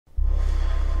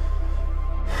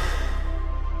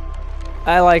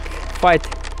I like fight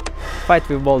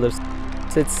with boulders.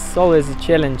 It's always a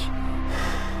challenge.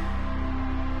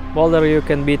 Boulder you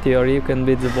can beat you, or you can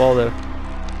beat the boulder.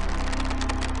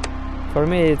 For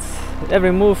me, it's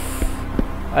every move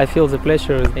I feel the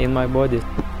pleasure in my body.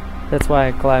 That's why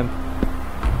I climb.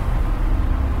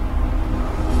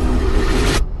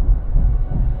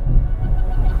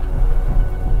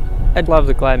 I love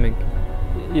the climbing.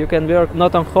 You can work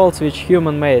not on holds which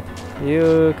human made.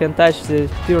 You can touch the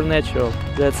pure natural.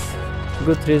 That's a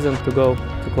good reason to go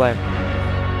to climb.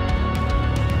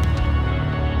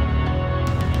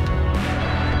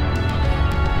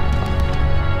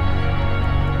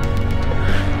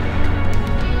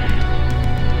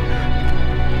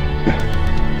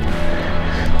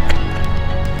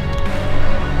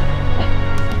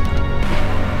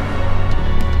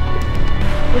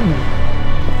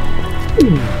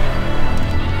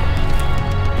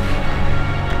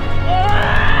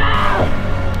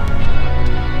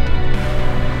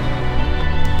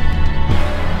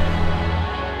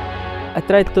 I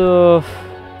try to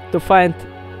find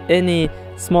any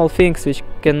small things which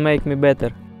can make me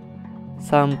better.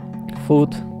 Some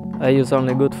food, I use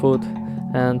only good food,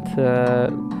 and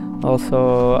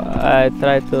also I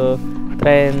try to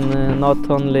train not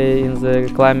only in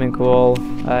the climbing wall.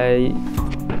 I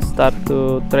start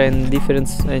to train different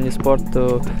any sport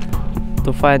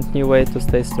to find new way to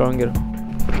stay stronger.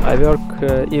 I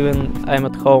work even I'm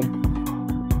at home.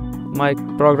 My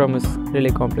program is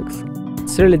really complex.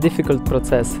 It's really difficult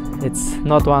process. It's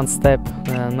not one step,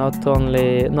 not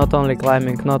only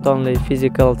climbing, not only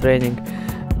physical training.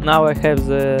 Now I have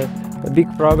a big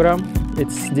program.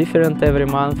 It's different every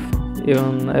month,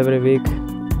 even every week.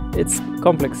 It's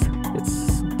complex.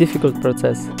 It's difficult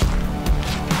process.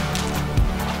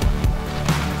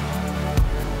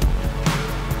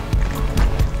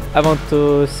 I want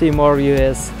to see more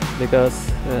US because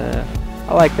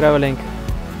I like traveling.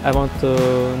 I want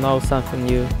to know something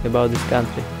new about this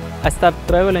country. I start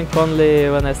traveling only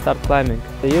when I start climbing.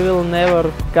 You will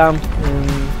never come in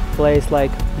a place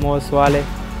like Moss Valley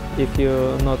if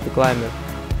you're not a climber.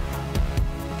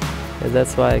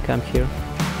 That's why I come here.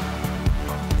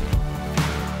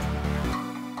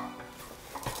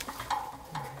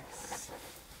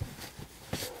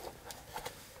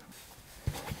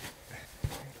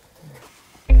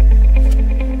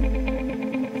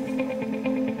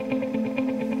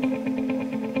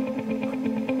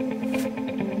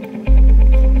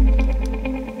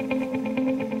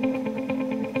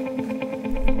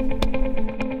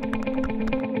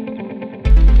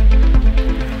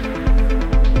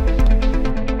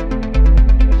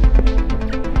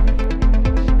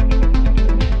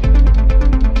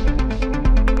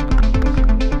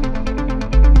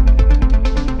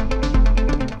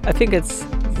 I think it's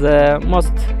the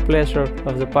most pleasure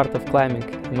of the part of climbing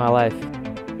in my life.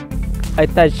 I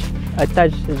touch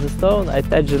the stone, I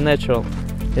touch the natural.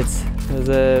 It's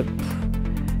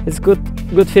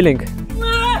good feeling.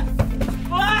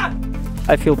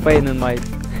 I feel pain in my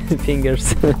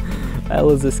fingers. I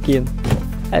lose the skin.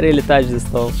 I really touch the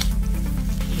stone.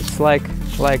 It's like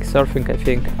surfing, I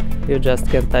think. You just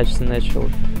can touch the natural.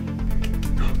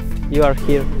 You are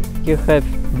here. You have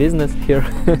business here.